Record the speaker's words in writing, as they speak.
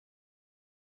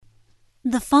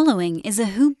The following is a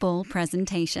Hoop Ball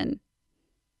presentation.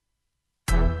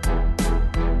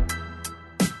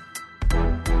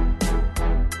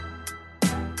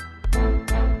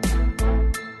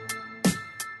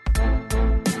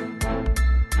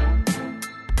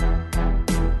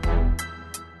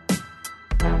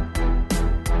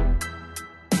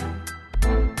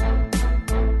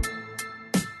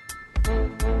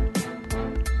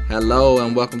 Hello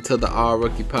and welcome to the All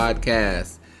Rookie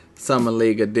Podcast, Summer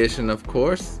League edition, of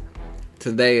course.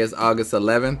 Today is August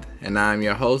 11th, and I'm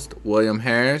your host, William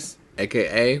Harris,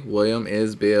 aka William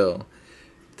is Bill.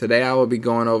 Today I will be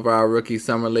going over our Rookie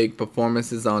Summer League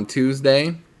performances on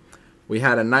Tuesday. We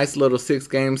had a nice little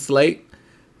 6-game slate,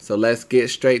 so let's get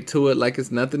straight to it like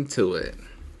it's nothing to it.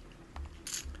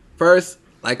 First,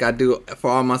 like I do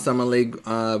for all my Summer League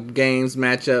games,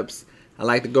 matchups, I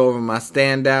like to go over my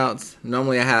standouts.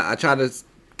 Normally I try to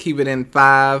keep it in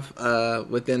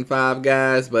within 5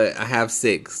 guys, but I have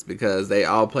 6 because they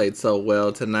all played so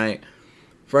well tonight.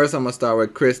 First, I'm going to start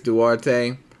with Chris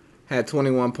Duarte. Had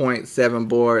 21 points, 7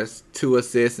 boards, 2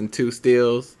 assists, and 2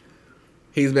 steals.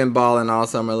 He's been balling all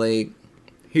Summer League.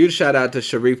 Huge shout out to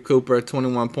Sharife Cooper,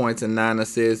 21 points and 9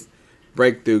 assists.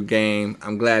 Breakthrough game.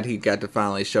 I'm glad he got to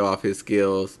finally show off his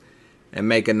skills and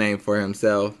make a name for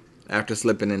himself after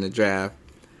slipping in the draft.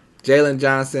 Jalen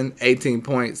Johnson, 18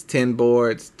 points, 10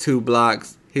 boards, 2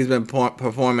 blocks. He's been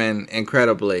performing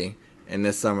incredibly in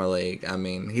this Summer League. I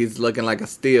mean, he's looking like a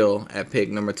steal at pick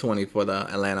number 20 for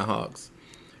the Atlanta Hawks.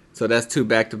 So that's 2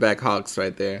 back-to-back Hawks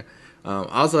right there.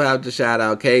 Also have to shout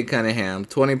out Cade Cunningham,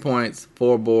 20 points,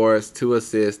 4 boards, 2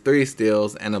 assists, 3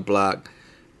 steals, and a block.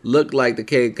 Looked like the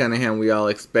Cade Cunningham we all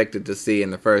expected to see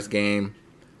in the first game.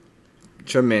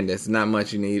 Tremendous. Not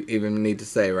much you even need to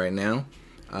say right now.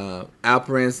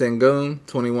 Alperen Sengun,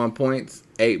 21 points,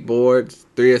 8 boards,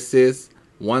 3 assists,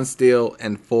 1 steal,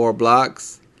 and 4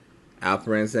 blocks.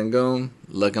 Alperen Sengun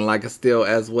looking like a steal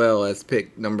as well as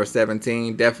pick number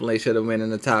 17. Definitely should have been in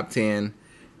the top 10,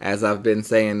 as I've been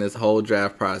saying this whole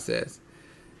draft process.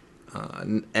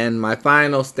 And my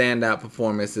final standout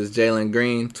performance is Jalen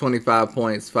Green, 25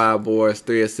 points, 5 boards,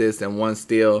 3 assists, and 1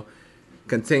 steal.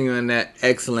 Continuing that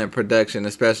excellent production,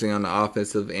 especially on the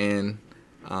offensive end.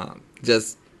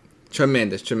 Just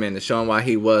tremendous, showing why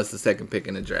he was the second pick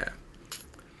in the draft.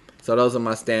 So those are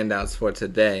my standouts for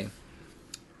today.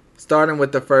 Starting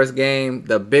with the first game,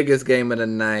 the biggest game of the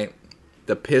night,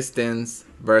 the Pistons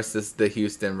versus the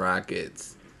Houston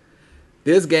Rockets.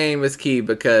 This game is key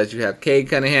because you have Cade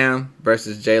Cunningham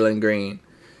versus Jalen Green.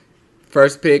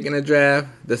 First pick in the draft,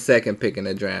 the second pick in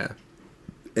the draft.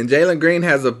 And Jalen Green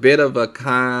has a bit of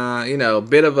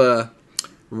a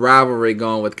rivalry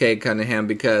going with Cade Cunningham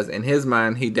because in his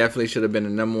mind, he definitely should have been the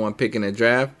number 1 pick in the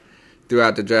draft.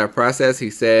 Throughout the draft process, he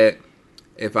said,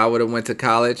 if I would have went to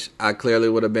college, I clearly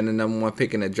would have been the number 1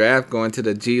 pick in the draft. Going to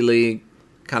the G League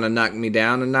kind of knocked me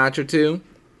down a notch or two.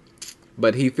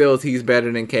 But he feels he's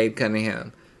better than Cade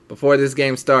Cunningham. Before this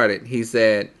game started, he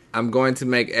said, I'm going to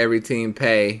make every team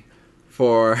pay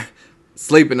for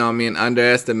sleeping on me and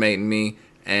underestimating me.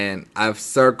 And I've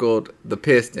circled the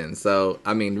Pistons. So,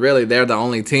 I mean, really, they're the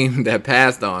only team that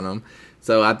passed on him.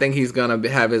 So, I think he's going to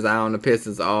have his eye on the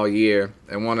Pistons all year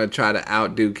and want to try to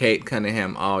outdo Cade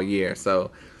Cunningham all year.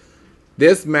 So,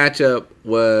 this matchup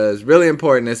was really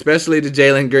important, especially to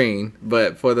Jalen Green.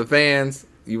 But for the fans,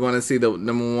 you want to see the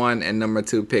number 1 and number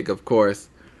 2 pick, of course.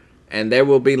 And they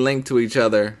will be linked to each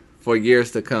other for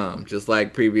years to come, just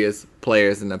like previous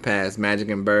players in the past, Magic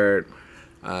and Bird,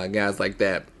 guys like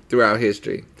that, throughout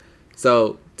history.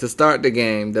 So, to start the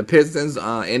game, the Pistons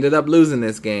ended up losing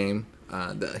this game.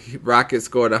 The Rockets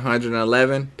scored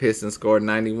 111, Pistons scored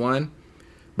 91.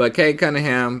 But Cade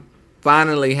Cunningham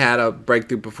finally had a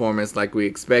breakthrough performance like we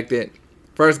expected.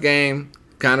 First game,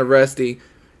 kind of rusty.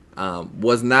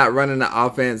 Was not running the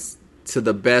offense to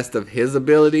the best of his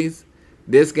abilities.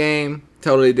 This game,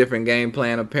 totally different game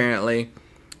plan apparently.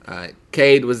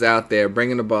 Cade was out there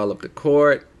bringing the ball up the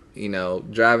court,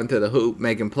 driving to the hoop,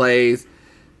 making plays,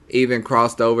 even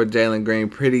crossed over Jalen Green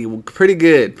pretty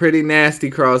good, pretty nasty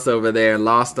crossover there,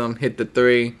 lost him, hit the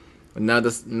 3.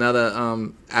 Another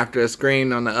after a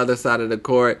screen on the other side of the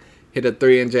court, hit a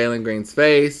 3 in Jalen Green's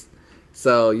face.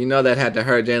 So, that had to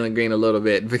hurt Jalen Green a little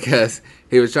bit because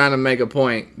he was trying to make a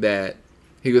point that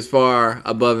he was far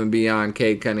above and beyond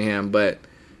Cade Cunningham, but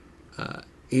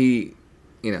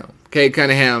Cade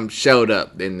Cunningham showed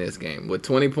up in this game with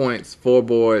 20 points, 4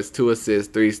 boards, 2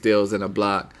 assists, 3 steals, and a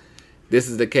block. This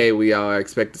is the Cade we all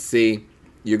expect to see.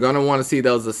 You're going to want to see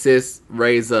those assists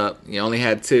raise up. He only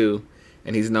had 2,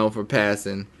 and he's known for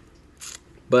passing.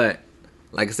 But,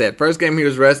 like I said, first game he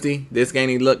was rusty. This game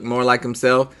he looked more like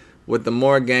himself. with the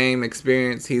more game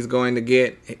experience he's going to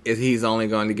get, he's only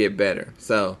going to get better.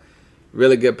 So,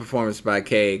 really good performance by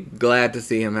Cade. Glad to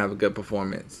see him have a good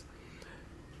performance.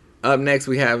 Up next,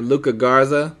 we have Luka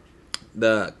Garza,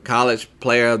 the College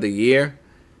Player of the Year,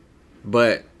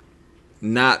 but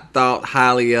not thought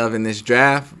highly of in this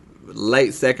draft.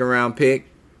 Late second round pick.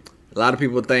 A lot of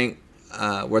people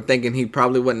were thinking he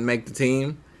probably wouldn't make the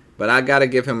team, but I got to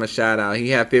give him a shout out. He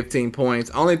had 15 points,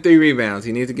 only 3 rebounds.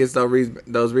 He needs to get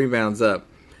those rebounds up,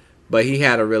 but he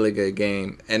had a really good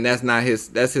game, and that's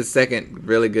his second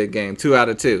really good game, 2 out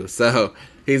of 2. So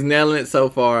he's nailing it so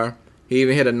far. He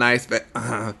even hit a nice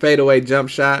fadeaway jump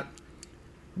shot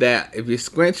that, if you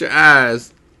squint your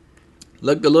eyes,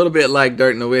 looked a little bit like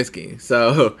Dirt Nowitzki.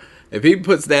 So if he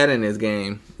puts that in his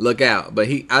game, look out. But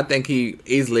I think he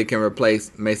easily can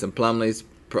replace Mason Plumlee's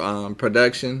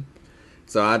production.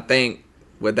 So I think,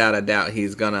 without a doubt,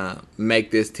 he's going to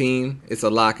make this team. It's a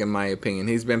lock, in my opinion.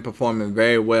 He's been performing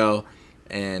very well,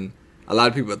 and a lot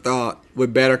of people thought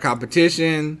with better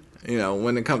competition,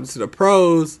 when it comes to the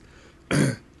pros,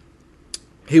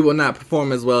 he will not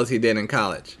perform as well as he did in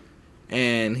college.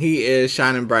 And he is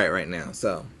shining bright right now.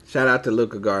 So shout out to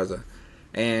Luka Garza.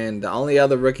 And the only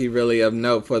other rookie really of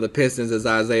note for the Pistons is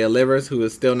Isaiah Livers, who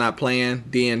is still not playing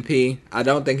DNP. I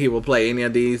don't think he will play any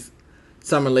of these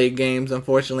Summer League games,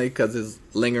 unfortunately, because his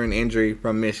lingering injury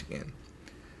from Michigan.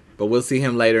 But we'll see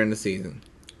him later in the season.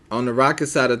 On the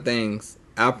Rockets side of things,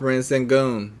 Alperen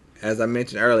Sengun, as I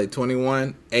mentioned earlier,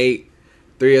 21, 8,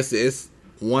 3 assists,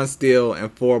 1 steal,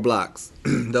 and 4 blocks.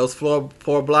 Those four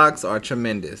blocks are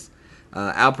tremendous.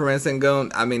 Alperen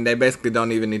Sengun, they basically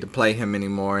don't even need to play him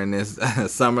anymore in this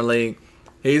Summer League.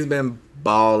 He's been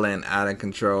balling out of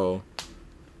control.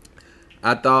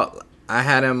 I thought I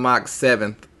had him mocked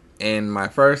 7th in my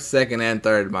first, second, and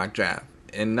third mock draft.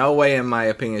 In no way, in my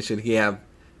opinion, should he have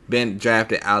been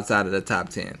drafted outside of the top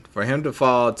 10. For him to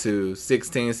fall to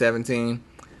 16, 17,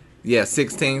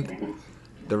 16th,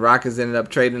 the Rockets ended up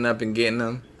trading up and getting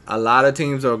him. A lot of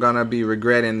teams are going to be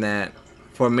regretting that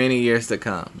for many years to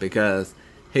come, because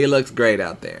he looks great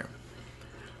out there.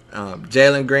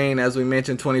 Jalen Green, as we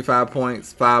mentioned, 25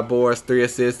 points, 5 boards, 3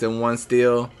 assists, and 1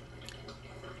 steal.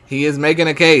 He is making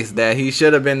a case that he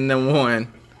should have been the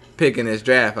one picking this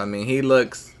draft. He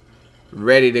looks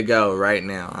ready to go right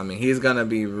now. He's going to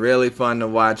be really fun to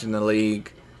watch in the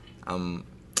league.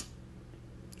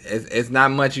 It's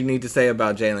not much you need to say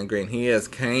about Jalen Green. He has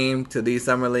came to these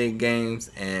Summer League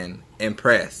games and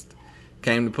impressed.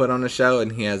 Came to put on the show,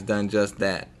 and he has done just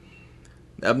that.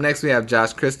 Up next, we have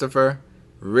Josh Christopher.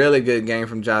 Really good game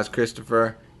from Josh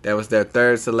Christopher. That was their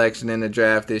 3rd selection in the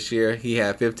draft this year. He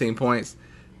had 15 points,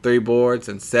 3 boards,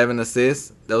 and 7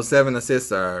 assists. Those 7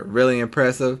 assists are really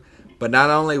impressive. But not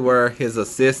only were his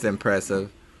assists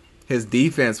impressive, his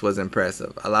defense was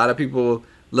impressive. A lot of people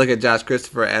look at Josh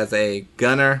Christopher as a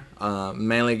gunner,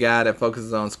 mainly guy that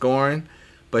focuses on scoring.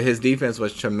 But his defense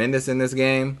was tremendous in this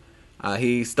game.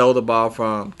 He stole the ball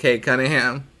from Cade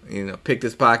Cunningham, picked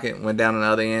his pocket, went down on the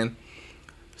other end.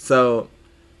 So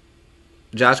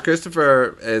Josh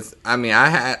Christopher is,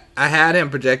 I had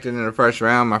him projected in the first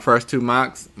round, my first 2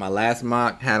 mocks. My last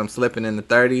mock had him slipping in the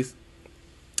 30s.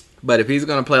 But if he's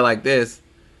going to play like this,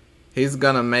 he's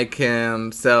going to make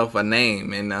himself a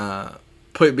name and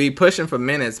be pushing for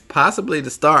minutes, possibly to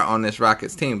start on this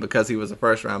Rockets team, because he was a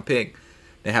first-round pick.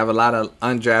 They have a lot of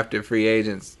undrafted free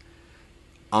agents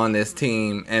on this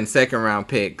team and second-round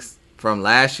picks from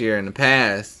last year in the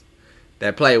past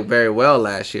that played very well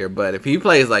last year. But if he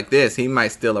plays like this, he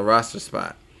might steal a roster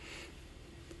spot.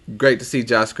 Great to see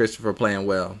Josh Christopher playing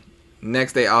well.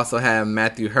 Next, they also have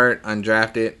Matthew Hurt,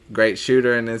 undrafted. Great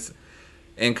shooter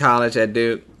in college at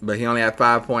Duke, but he only had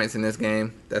 5 points in this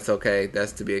game. That's okay.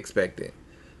 That's to be expected.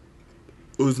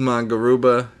 Usman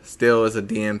Garuba still is a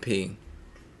DNP.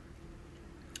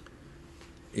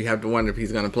 You have to wonder if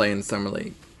he's going to play in the Summer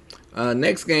League.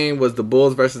 Next game was the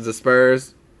Bulls versus the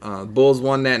Spurs. Bulls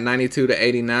won that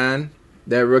 92-89.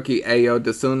 That rookie Ayo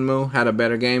Dosunmu had a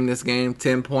better game this game.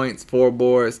 10 points, 4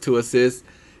 boards, 2 assists,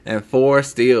 and 4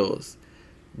 steals.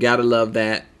 Gotta love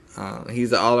that.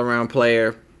 He's an all-around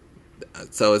player.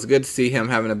 So it's good to see him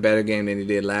having a better game than he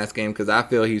did last game, because I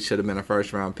feel he should have been a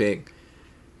first-round pick.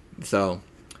 So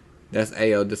that's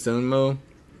Ayo Dosunmu.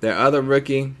 Their other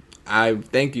rookie I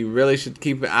think you really should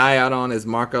keep an eye out on is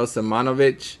Marko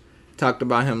Simonovic. Talked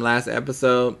about him last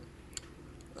episode.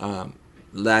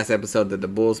 Last episode that the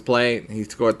Bulls played. He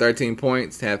scored 13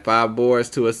 points, had 5 boards,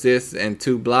 2 assists, and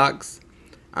 2 blocks.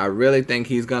 I really think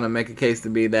he's going to make a case to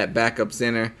be that backup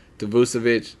center to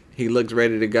Vucevic. He looks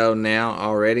ready to go now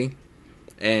already.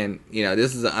 And,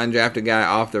 this is an undrafted guy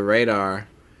off the radar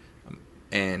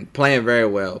and playing very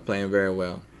well,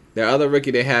 Their other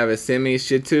rookie they have is Semi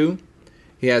Shitu.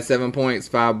 He had 7 points,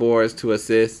 5 boards, 2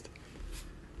 assists.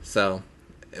 So,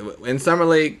 in Summer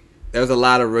League, there's a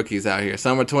lot of rookies out here.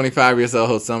 Some are 25 years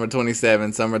old, some are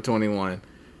 27, some are 21,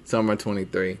 some are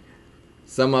 23.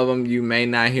 Some of them you may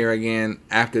not hear again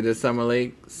after the Summer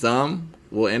League. Some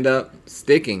will end up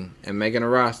sticking and making a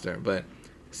roster. But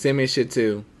Semi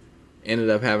Shitu ended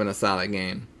up having a solid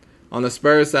game. On the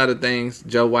Spurs side of things,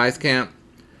 Joe Wieskamp,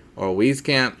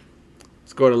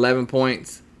 scored 11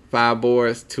 points, 5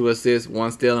 boards, 2 assists,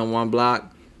 1 steal, and 1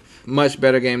 block. Much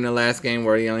better game than last game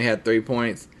where he only had 3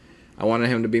 points. I wanted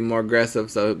him to be more aggressive,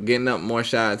 so getting up more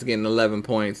shots, getting 11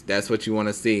 points, that's what you want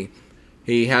to see.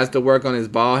 He has to work on his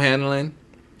ball handling.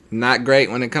 Not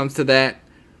great when it comes to that,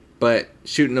 but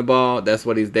shooting the ball, that's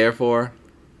what he's there for.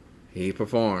 He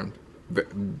performed,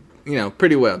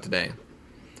 pretty well today.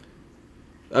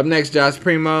 Up next, Josh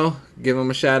Primo. Give him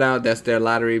a shout out. That's their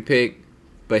lottery pick.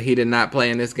 But he did not play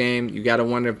in this game. You got to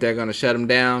wonder if they're going to shut him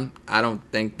down. I don't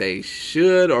think they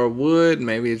should or would.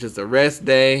 Maybe it's just a rest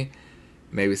day.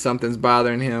 Maybe something's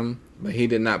bothering him. But he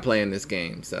did not play in this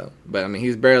game. But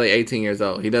he's barely 18 years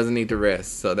old. He doesn't need to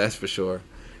rest. So that's for sure.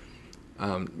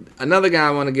 Another guy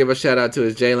I want to give a shout out to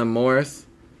is Jalen Morris.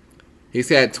 He's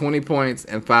had 20 points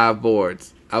and 5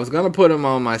 boards. I was going to put him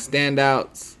on my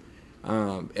standouts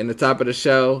in the top of the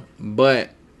show,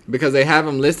 but because they have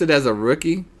him listed as a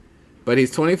rookie, but he's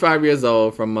 25 years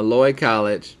old from Malloy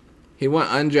College. He went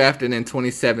undrafted in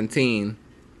 2017,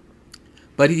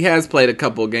 but he has played a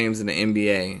couple of games in the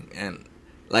NBA, and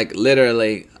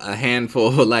literally a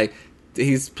handful.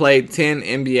 He's played 10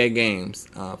 NBA games,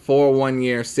 4 1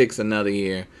 year, 6 another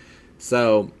year.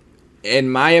 So, in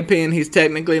my opinion, he's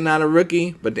technically not a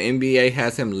rookie, but the NBA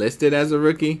has him listed as a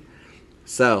rookie.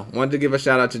 So, wanted to give a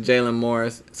shout out to Jalen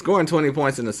Morris. Scoring 20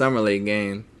 points in the Summer League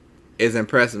game is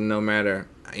impressive no matter,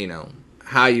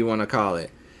 how you want to call it.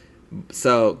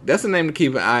 So, that's a name to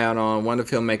keep an eye out on. Wonder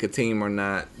if he'll make a team or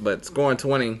not. But scoring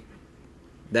 20,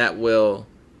 that will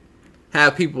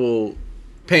have people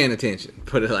paying attention.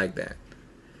 Put it like that.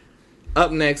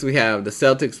 Up next, we have the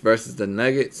Celtics versus the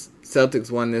Nuggets.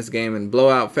 Celtics won this game in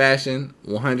blowout fashion,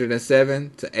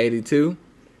 107-82.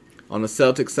 On the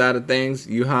Celtics side of things,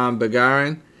 Yuhan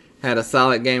Begarin had a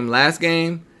solid game last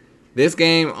game. This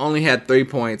game only had 3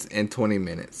 points in 20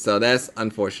 minutes. So that's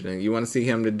unfortunate. You want to see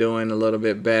him doing a little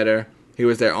bit better. He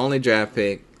was their only draft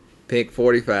pick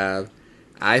 45.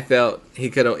 I felt he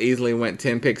could have easily went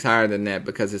 10 picks higher than that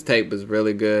because his tape was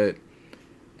really good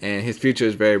and his future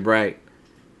is very bright.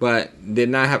 But did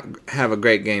not have a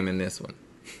great game in this one.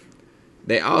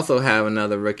 They also have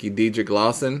another rookie, Dedrick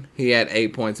Lawson. He had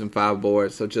 8 points and 5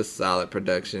 boards, so just solid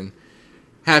production.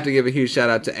 Have to give a huge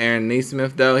shout out to Aaron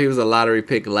Nesmith, though. He was a lottery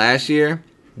pick last year.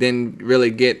 Didn't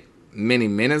really get many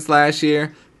minutes last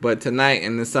year. But tonight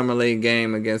in the Summer League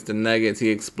game against the Nuggets, he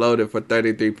exploded for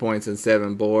 33 points and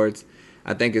 7 boards.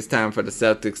 I think it's time for the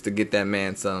Celtics to get that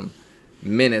man some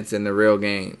minutes in the real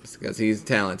games because he's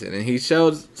talented. And he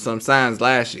showed some signs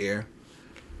last year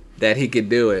that he could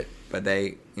do it. But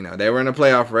they were in a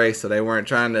playoff race, so they weren't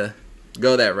trying to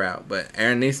go that route. But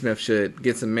Aaron Nesmith should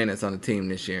get some minutes on the team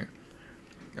this year.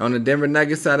 On the Denver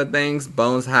Nuggets side of things,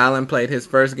 Bones Highland played his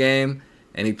first game,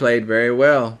 and he played very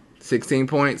well. 16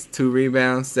 points, 2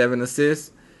 rebounds, 7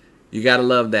 assists. You got to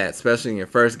love that, especially in your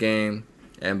first game.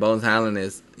 And Bones Highland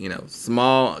is,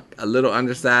 small, a little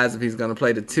undersized if he's going to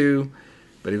play the 2.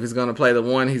 But if he's going to play the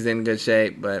 1, he's in good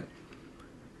shape. But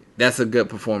that's a good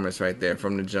performance right there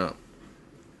from the jump.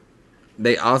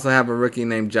 They also have a rookie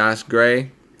named Josh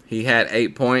Gray. He had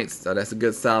 8 points, so that's a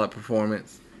good solid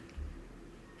performance.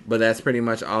 But that's pretty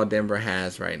much all Denver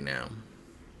has right now.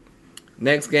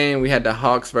 Next game, we had the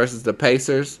Hawks versus the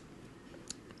Pacers.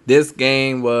 This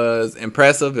game was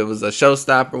impressive. It was a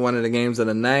showstopper, one of the games of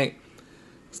the night.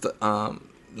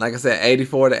 Like I said,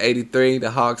 84-83,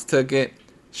 the Hawks took it.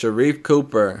 Sharife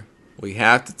Cooper, we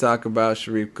have to talk about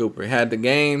Sharife Cooper. He had the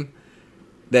game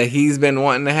that he's been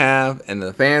wanting to have and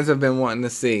the fans have been wanting to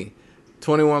see.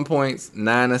 21 points,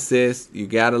 9 assists. You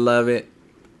got to love it.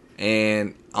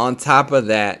 And on top of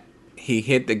that, he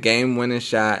hit the game-winning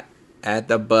shot at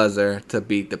the buzzer to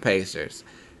beat the Pacers.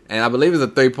 And I believe it was a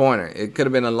 3-pointer. It could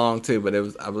have been a long two, but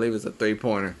I believe it was a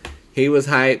 3-pointer. He was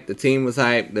hyped. The team was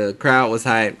hyped. The crowd was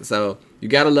hyped. So you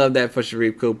got to love that for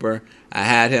Sharife Cooper. I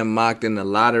had him mocked in the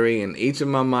lottery in each of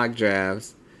my mock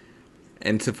drafts.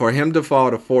 And for him to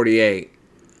fall to 48,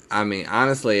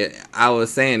 honestly, I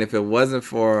was saying if it wasn't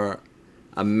for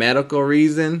a medical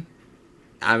reason,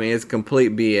 it's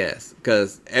complete BS.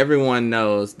 Because everyone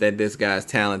knows that this guy's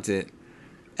talented.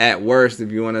 At worst,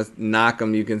 if you want to knock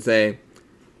him, you can say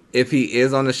if he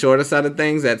is on the shorter side of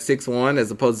things at 6'1"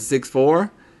 as opposed to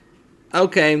 6'4",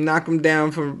 okay, knock him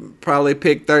down from probably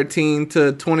pick 13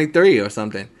 to 23 or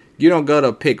something. You don't go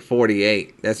to pick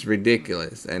 48. That's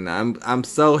ridiculous. And I'm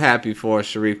so happy for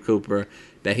Sharife Cooper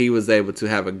that he was able to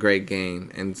have a great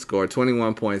game and score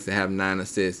 21 points and have 9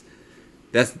 assists.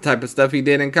 That's the type of stuff he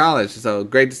did in college. So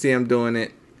great to see him doing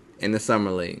it in the summer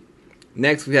league.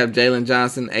 Next, we have Jalen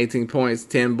Johnson, 18 points,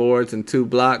 10 boards, and 2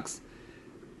 blocks.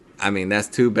 I mean, that's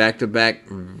 2 back-to-back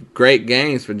great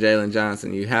games for Jalen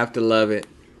Johnson. You have to love it.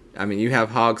 I mean, you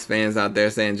have Hawks fans out there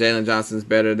saying Jalen Johnson's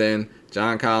better than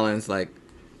John Collins. Like,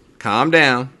 calm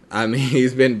down. I mean,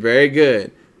 he's been very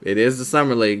good. It is the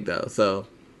summer league, though, so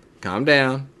calm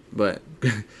down. But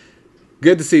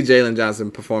good to see Jalen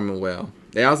Johnson performing well.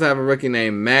 They also have a rookie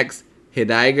named Max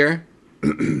Hidiger.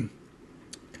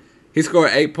 He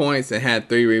scored 8 points and had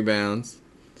 3 rebounds.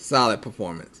 Solid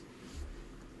performance.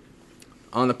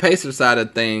 On the Pacers side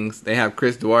of things, they have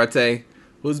Chris Duarte,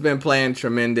 who's been playing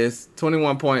tremendous.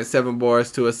 21 points, 7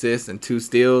 boards, 2 assists, and 2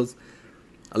 steals.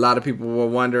 A lot of people were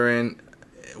wondering,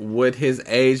 would his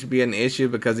age be an issue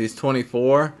because he's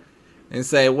 24? And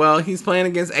say, well, he's playing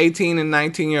against 18 and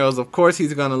 19-year-olds. Of course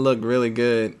he's going to look really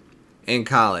good in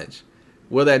college.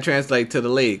 Will that translate to the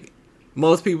league?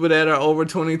 Most people that are over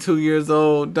 22 years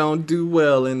old don't do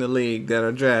well in the league that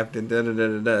are drafted,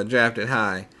 drafted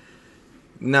high.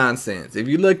 Nonsense. If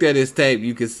you looked at his tape,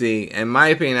 you could see, in my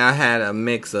opinion, I had a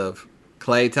mix of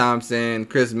Klay Thompson,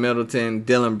 Chris Middleton,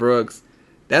 Dylan Brooks.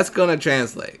 That's going to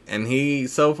translate. And he,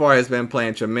 so far, has been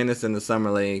playing tremendous in the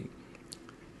summer league.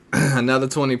 Another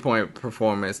 20-point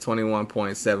performance, 21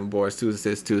 points, 7 boards, 2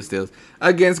 assists, 2 steals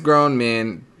against grown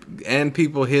men and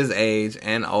people his age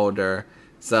and older.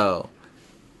 So,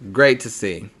 great to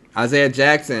see. Isaiah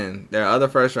Jackson, their other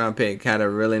first-round pick, had a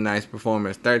really nice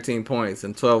performance. 13 points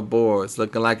and 12 boards,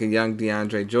 looking like a young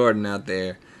DeAndre Jordan out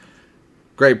there.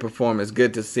 Great performance.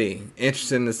 Good to see.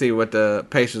 Interesting to see what the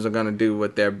Pacers are going to do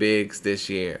with their bigs this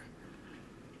year.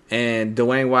 And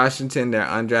Dwayne Washington, their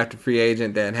undrafted free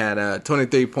agent that had a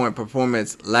 23-point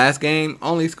performance last game,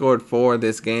 only scored 4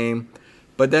 this game.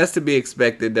 But that's to be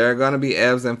expected. There are going to be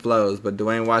ebbs and flows, but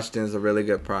Dwayne Washington is a really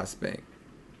good prospect.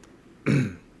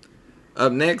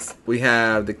 Up next, we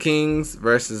have the Kings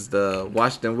versus the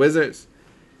Washington Wizards.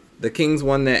 The Kings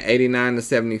won that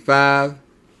 89-75.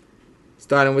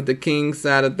 Starting with the Kings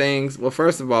side of things. Well,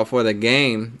 first of all, for the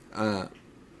game,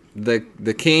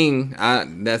 the King,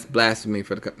 that's blasphemy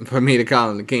for me to call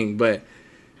him the King, but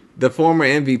the former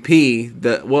MVP,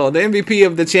 the MVP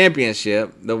of the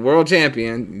championship, the world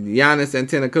champion, Giannis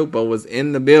Antetokounmpo, was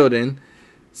in the building.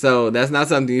 So that's not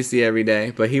something you see every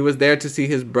day. But he was there to see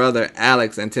his brother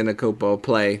Alex Antetokounmpo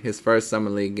play his first Summer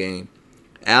League game.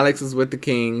 Alex is with the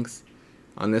Kings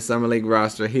on this Summer League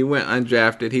roster. He went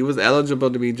undrafted. He was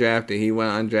eligible to be drafted. He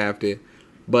went undrafted.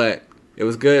 But it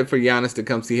was good for Giannis to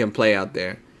come see him play out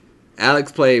there.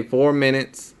 Alex played 4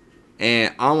 minutes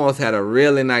and almost had a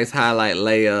really nice highlight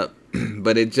layup,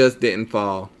 but it just didn't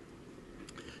fall.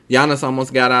 Giannis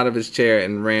almost got out of his chair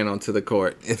and ran onto the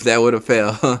court if that would have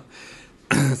fell.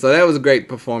 So that was a great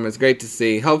performance. Great to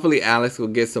see. Hopefully Alex will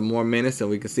get some more minutes and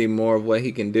we can see more of what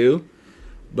he can do.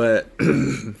 But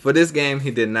for this game,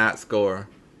 he did not score.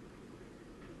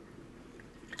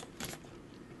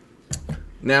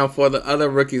 Now for the other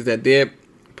rookies that did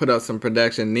put up some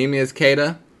production, Neemias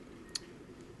Queta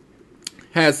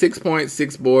had 6 points,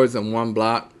 6 boards, and 1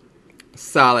 block.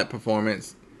 Solid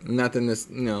performance. Nothing that's,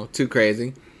 too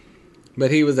crazy.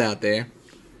 But he was out there.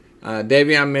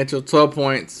 Davion Mitchell, 12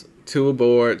 points, 2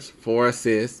 boards, 4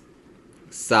 assists.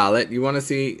 Solid. I want to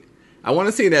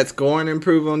see that scoring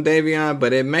improve on Davion,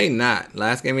 but it may not.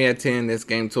 Last game he had 10, this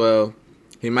game 12.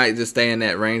 He might just stay in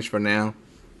that range for now.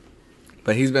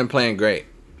 But he's been playing great.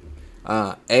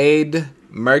 Aid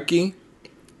Murky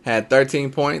had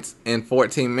 13 points in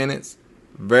 14 minutes.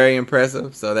 Very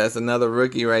impressive. So that's another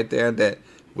rookie right there that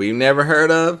we've never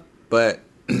heard of. But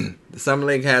the Summer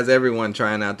League has everyone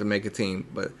trying out to make a team.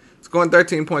 But scoring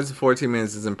 13 points in 14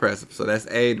 minutes is impressive. So that's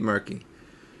Aid Murky.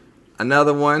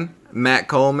 Another one, Matt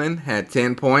Coleman, had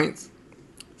 10 points.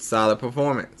 Solid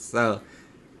performance. So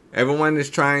everyone is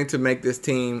trying to make this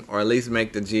team, or at least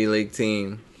make the G League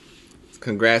team.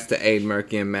 Congrats to Aid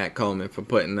Murky and Matt Coleman for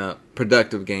putting up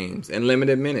productive games and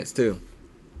limited minutes too.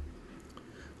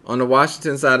 On the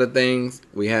Washington side of things,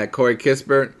 we had Corey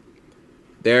Kispert.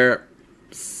 They're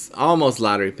almost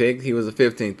lottery pick. He was a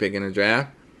 15th pick in the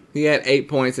draft. He had 8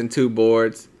 points and 2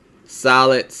 boards.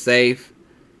 Solid, safe.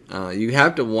 You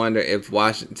have to wonder if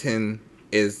Washington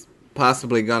is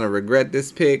possibly going to regret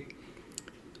this pick.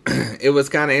 It was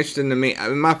kind of interesting to me.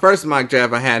 My first mock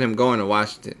draft, I had him going to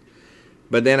Washington.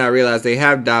 But then I realized they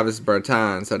have Davis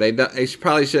Bertans, so they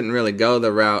probably shouldn't really go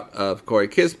the route of Corey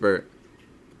Kispert.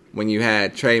 when you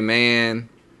had Trey Mann,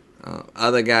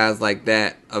 other guys like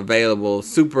that available,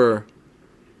 super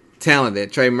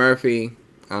talented, Trey Murphy,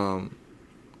 a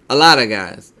lot of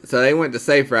guys. So they went the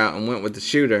safe route and went with the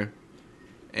shooter.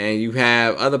 And you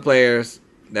have other players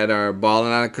that are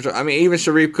balling out of control. I mean, even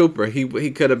Sharife Cooper,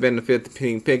 he could have been the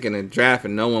 15th pick in the draft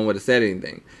and no one would have said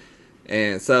anything.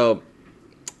 And so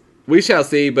we shall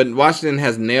see, but Washington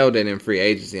has nailed it in free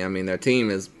agency. I mean, their team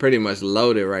is pretty much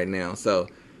loaded right now. So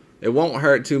it won't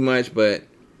hurt too much, but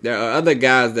there are other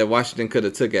guys that Washington could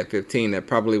have took at 15 that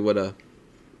probably would have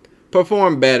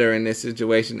performed better in this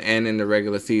situation and in the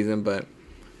regular season, but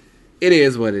it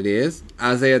is what it is.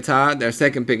 Isaiah Todd, their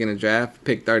second pick in the draft,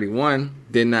 pick 31,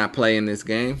 did not play in this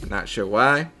game. Not sure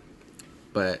why,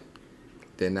 but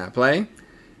did not play.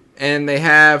 And they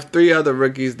have three other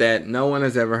rookies that no one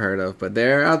has ever heard of, but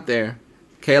they're out there.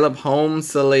 Caleb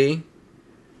Holmes-Salee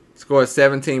scored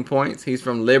 17 points. He's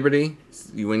from Liberty.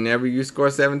 Whenever you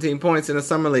score 17 points in a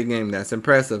summer league game, that's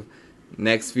impressive.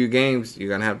 Next few games, you're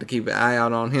going to have to keep an eye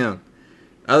out on him.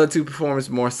 Other two performers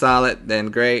more solid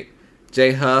than great.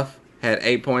 Jay Huff had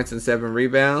 8 points and 7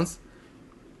 rebounds.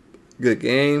 Good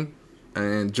game.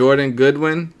 And Jordan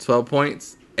Goodwin, 12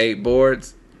 points, 8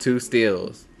 boards, 2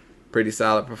 steals. Pretty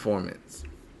solid performance.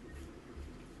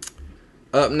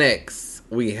 Up next,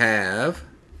 we have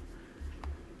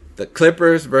the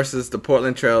Clippers versus the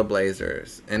Portland Trail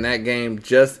Blazers. And that game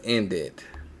just ended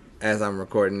as I'm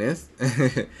recording this.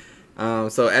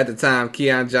 So at the time,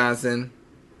 Keon Johnson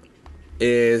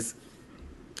is...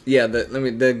 Yeah,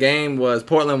 the game was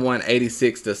Portland won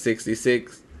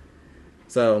 86-66.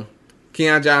 So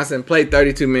Keon Johnson played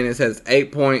 32 minutes, has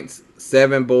 8 points,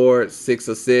 7 boards, 6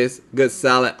 assists. Good,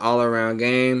 solid all-around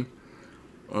game.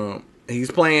 He's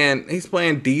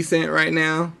playing decent right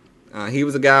now. He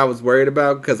was a guy I was worried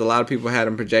about because a lot of people had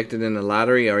him projected in the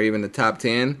lottery or even the top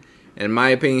 10. And in my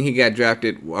opinion, he got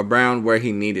drafted around where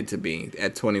he needed to be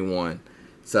at 21.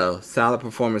 So, solid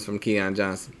performance from Keon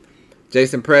Johnson.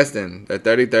 Jason Preston, the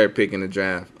 33rd pick in the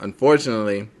draft.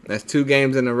 Unfortunately, that's 2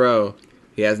 games in a row.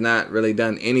 He has not really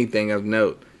done anything of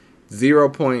note. 0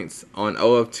 points on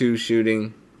 0 of 2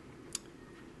 shooting.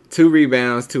 2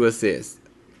 rebounds, 2 assists.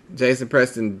 Jason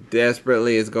Preston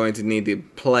desperately is going to need to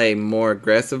play more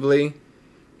aggressively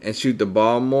and shoot the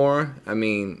ball more. I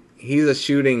mean, he's a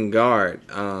shooting guard.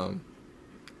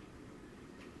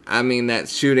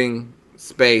 That's shooting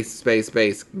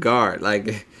space guard.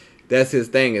 Like, that's his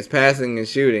thing, is passing and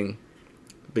shooting.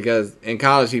 Because in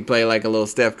college he played like a little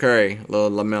Steph Curry, a little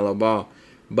LaMelo Ball.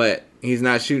 But he's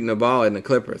not shooting the ball in the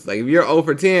Clippers. Like, if you're 0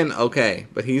 for 10, okay.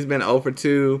 But he's been 0 for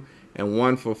 2 and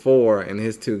 1 for 4 in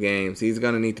his 2 games. He's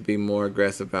going to need to be more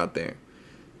aggressive out there.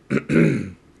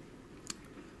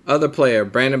 Other player,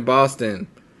 Brandon Boston.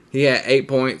 He had 8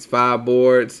 points, 5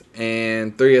 boards,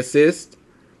 and 3 assists.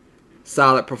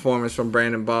 Solid performance from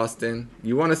Brandon Boston.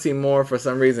 You want to see more. For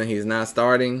some reason, he's not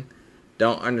starting.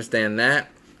 Don't understand that.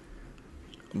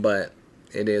 But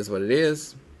it is what it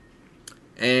is.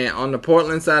 And on the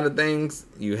Portland side of things,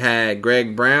 you had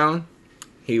Greg Brown.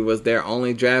 He was their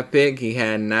only draft pick. He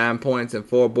had 9 points and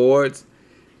 4 boards.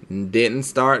 Didn't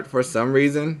start for some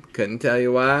reason. Couldn't tell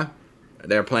you why.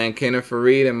 They're playing Kenneth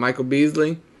Faried and Michael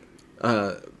Beasley.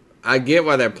 I get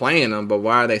why they're playing them, but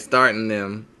why are they starting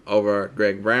them over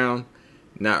Greg Brown?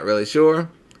 Not really sure.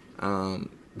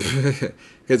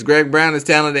 Because Greg Brown is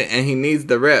talented and he needs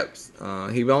the reps.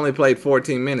 He only played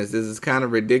 14 minutes. This is kind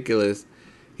of ridiculous.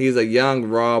 He's a young,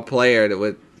 raw player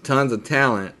with tons of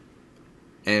talent.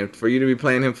 And for you to be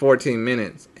playing him 14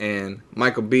 minutes and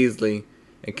Michael Beasley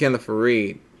and Kenneth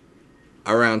Faried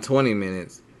around 20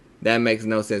 minutes, that makes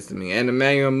no sense to me. And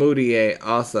Emmanuel Mudiay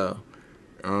also.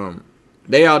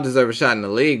 They all deserve a shot in the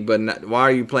league, but why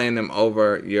are you playing them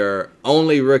over your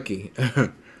only rookie?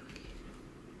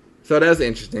 So that's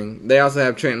interesting. They also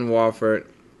have Trenton Walford.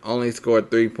 Only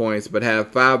scored 3 points, but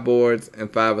have 5 boards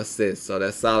and 5 assists. So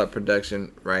that's solid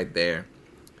production right there.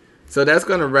 So that's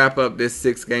going to wrap up this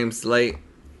 6-game slate.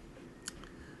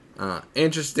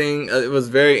 Interesting. It was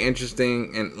very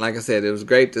interesting. And like I said, it was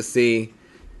great to see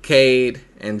Cade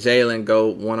and Jalen go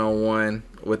one-on-one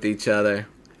with each other.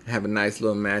 Have a nice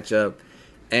little matchup.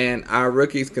 And our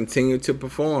rookies continue to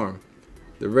perform.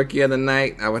 The rookie of the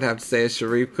night, I would have to say, is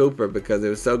Sharife Cooper, because it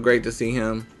was so great to see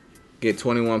him get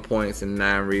 21 points and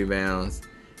 9 rebounds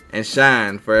and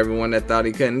shine for everyone that thought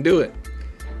he couldn't do it.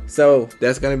 So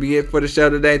that's going to be it for the show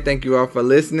today. Thank you all for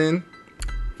listening.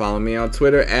 Follow me on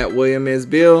Twitter at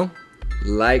WilliamIsBill.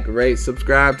 Like, rate,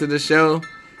 subscribe to the show.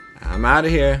 I'm out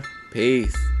of here.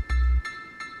 Peace.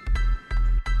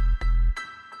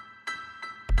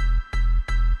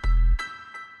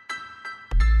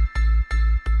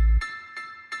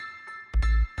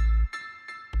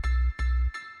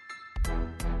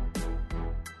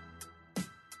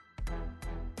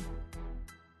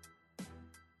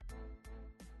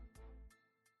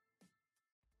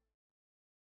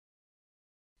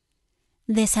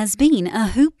 This has been a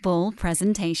Hoop Ball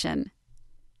presentation.